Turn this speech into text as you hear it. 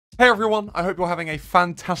Hey everyone, I hope you're having a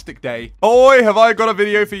fantastic day. Boy, have I got a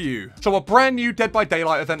video for you. So a brand new Dead by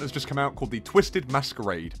Daylight event has just come out called the Twisted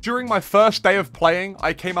Masquerade. During my first day of playing,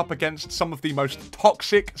 I came up against some of the most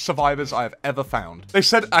toxic survivors I have ever found. They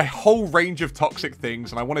said a whole range of toxic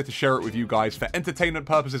things, and I wanted to share it with you guys for entertainment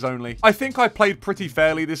purposes only. I think I played pretty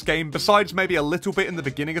fairly this game, besides maybe a little bit in the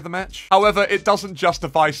beginning of the match. However, it doesn't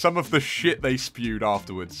justify some of the shit they spewed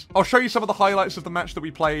afterwards. I'll show you some of the highlights of the match that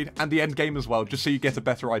we played, and the end game as well, just so you get a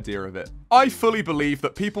better idea of it. I fully believe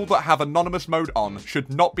that people that have anonymous mode on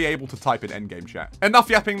should not be able to type in endgame chat. Enough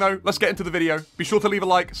yapping though, let's get into the video. Be sure to leave a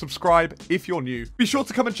like, subscribe if you're new. Be sure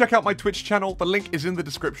to come and check out my Twitch channel. The link is in the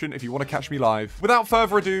description if you want to catch me live. Without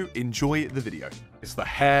further ado, enjoy the video. It's the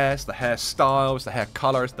hair, it's the hairstyle, it's the hair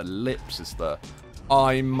color, it's the lips, it's the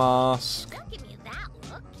eye mask. Don't give me that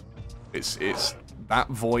look. It's that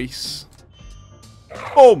voice.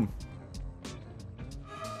 Boom!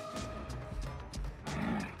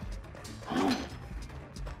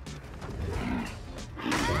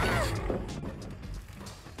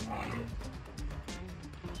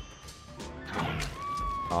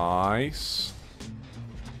 Nice.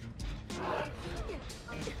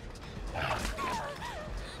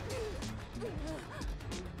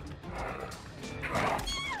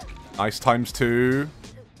 Nice times two.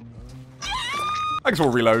 I guess we'll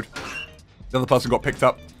reload. The other person got picked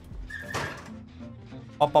up.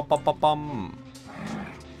 Bum, bum, bum, bum, bum.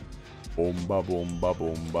 Boom ba boom ba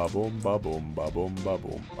boom ba boom ba boom ba boom ba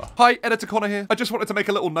boom ba. Hi, Editor Connor here. I just wanted to make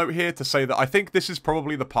a little note here to say that I think this is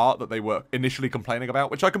probably the part that they were initially complaining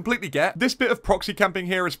about, which I completely get. This bit of proxy camping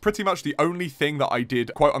here is pretty much the only thing that I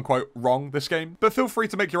did quote unquote wrong this game, but feel free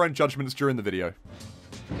to make your own judgments during the video.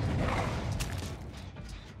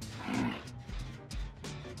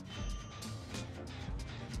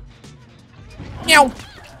 Meow.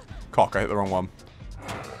 Cock, I hit the wrong one.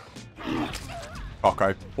 Cock,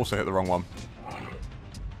 I also hit the wrong one.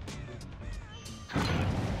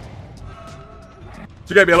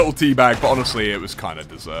 She gave me a little teabag, but honestly, it was kind of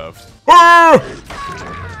deserved. Ah!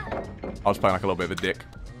 I was playing like a little bit of a dick.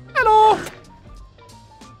 Hello!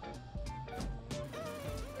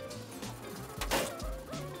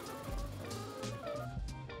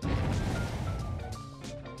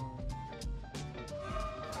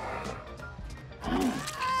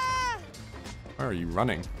 Where are you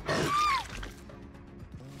running?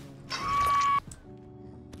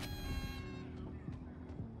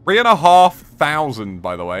 $3,500,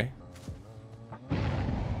 by the way.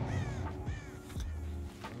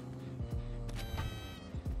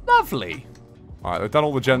 Lovely. Alright, they've done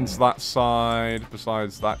all the gens that side,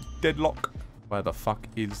 besides that deadlock. Where the fuck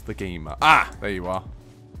is the gamer? Ah, there you are.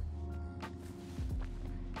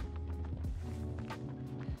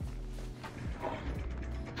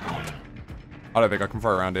 I don't think I can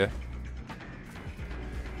throw around here.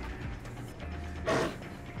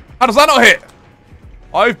 How does that not hit?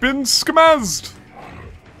 I've been skmazzed!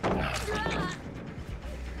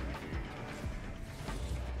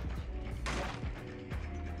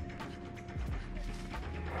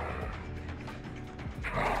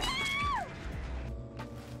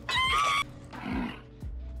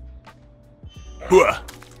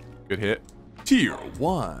 Good hit. Tier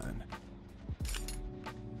 1.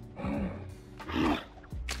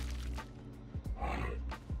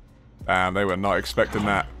 Damn, they were not expecting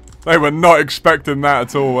that. They were not expecting that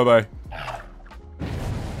at all, were they?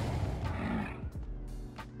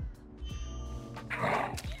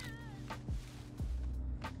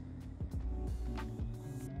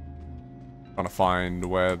 Trying to find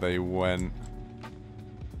where they went.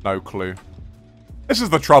 No clue. This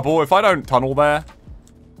is the trouble. If I don't tunnel there,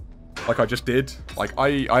 like I just did, like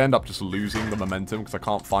I end up just losing the momentum because I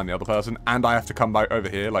can't find the other person, and I have to come back over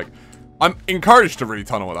here. Like, I'm encouraged to really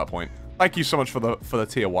tunnel at that point. Thank you so much for the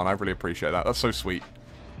tier 1. I really appreciate that. That's so sweet.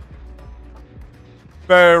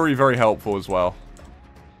 Very, very helpful as well.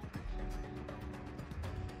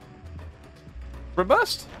 Sprint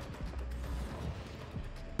burst?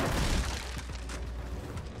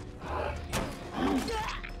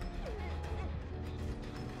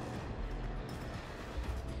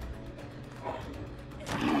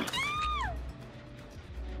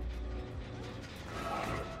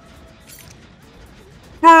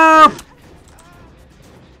 Burp!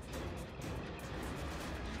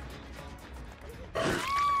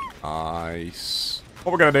 Nice.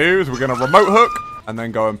 What we're going to do is we're going to remote hook and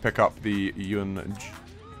then go and pick up the Yun.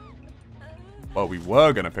 Well, we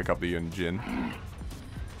were going to pick up the Yun Jin.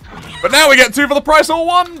 But now we get 2 for the price of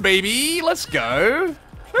 1, baby. Let's go.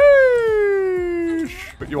 Sheesh.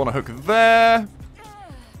 But you want to hook there.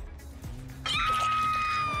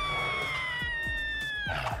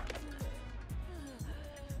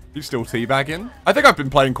 He's still teabagging. I think I've been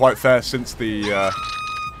playing quite fair since the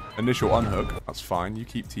initial unhook. That's fine. You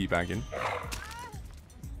keep teabagging.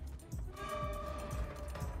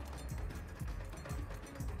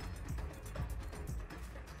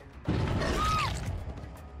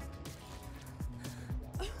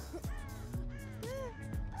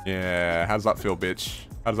 Yeah, how's that feel, bitch?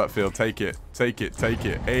 How does that feel? Take it. Take it. Take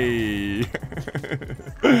it. Hey.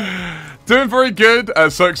 Doing very good.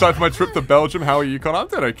 So excited for my trip to Belgium. How are you, Connor? I'm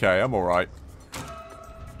doing okay. I'm alright.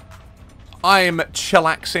 I'm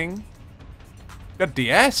chillaxing. Got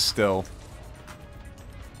DS still.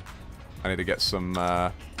 I need to get some,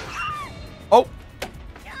 Oh!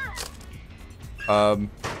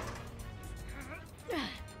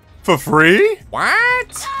 For free?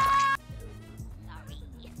 What?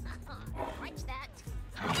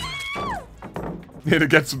 Need to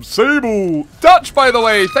get some sable. Dutch, by the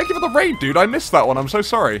way. Thank you for the raid, dude. I missed that one. I'm so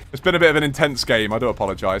sorry. It's been a bit of an intense game. I do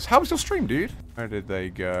apologize. How was your stream, dude? Where did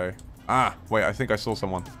they go? Ah, wait. I think I saw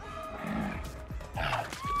someone.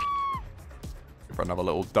 For another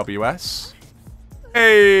little WS.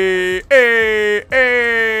 Hey, hey,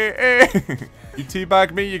 hey, hey. You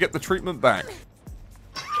teabag me, you get the treatment back.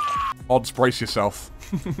 Odds, brace yourself.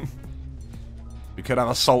 We could have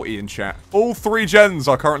a salty in chat. All 3 gens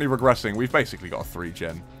are currently regressing. We've basically got a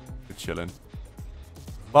 3-gen. We're chilling.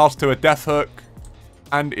 Last 2 are death hook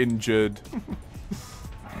and injured.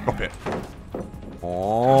 Drop it.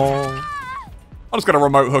 Oh. I'm just going to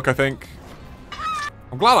remote hook, I think.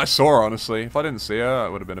 I'm glad I saw her, honestly. If I didn't see her,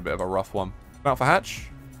 it would have been a bit of a rough one. Out for hatch.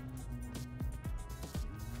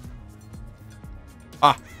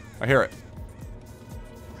 Ah, I hear it.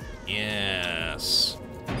 Yes.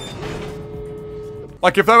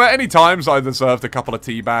 Like, if there were any times I deserved a couple of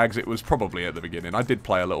teabags, it was probably at the beginning. I did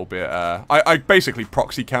play a little bit. I basically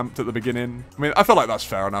proxy camped at the beginning. I mean, I feel like that's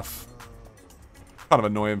fair enough. Kind of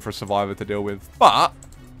annoying for a survivor to deal with. But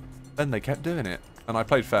then they kept doing it. And I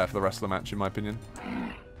played fair for the rest of the match, in my opinion.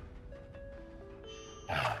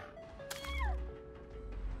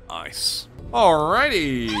 Nice.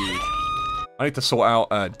 Alrighty. I need to sort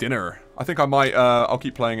out dinner. I think I might, I'll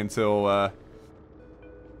keep playing until...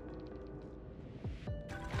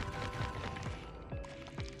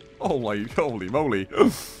 Holy moly.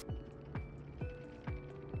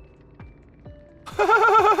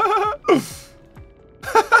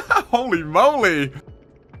 Holy moly.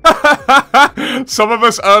 Some of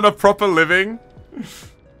us earn a proper living.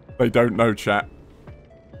 They don't know, chat.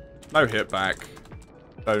 No hit back.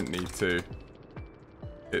 Don't need to.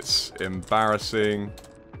 It's embarrassing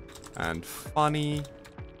and funny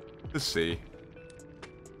to see.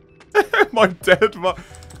 My dead mum.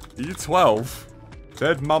 Are you 12?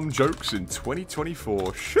 Dead mum jokes in 2024.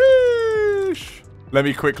 Sheesh. Let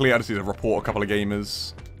me quickly, I just need to report a couple of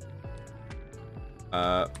gamers.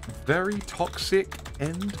 Very toxic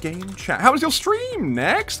endgame chat. How was your stream,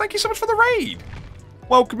 Next? Thank you so much for the raid.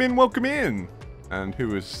 Welcome in, welcome in. And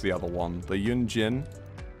who is the other one? The Yunjin.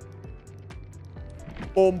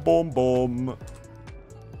 Boom, boom, boom.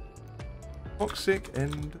 Toxic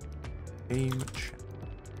endgame chat.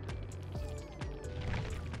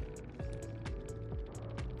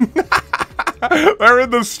 They're in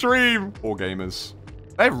the stream. Poor gamers.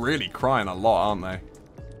 They're really crying a lot, aren't they?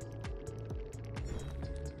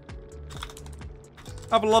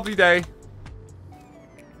 Have a lovely day.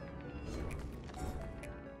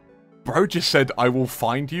 Bro just said, I will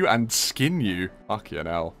find you and skin you. Fucking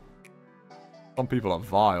hell. Some people are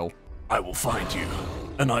vile. I will find you,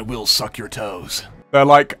 and I will suck your toes. They're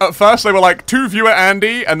like, at first they were like, 2 viewer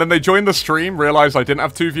Andy, and then they joined the stream, realized I didn't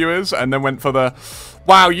have 2 viewers, and then went for the,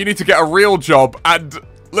 wow, you need to get a real job, and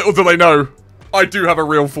little do they know, I do have a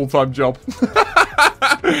real full-time job.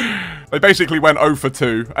 They basically went 0 for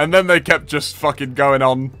 2, and then they kept just fucking going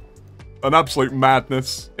on an absolute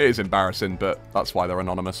madness. It is embarrassing, but that's why they're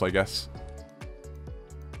anonymous, I guess.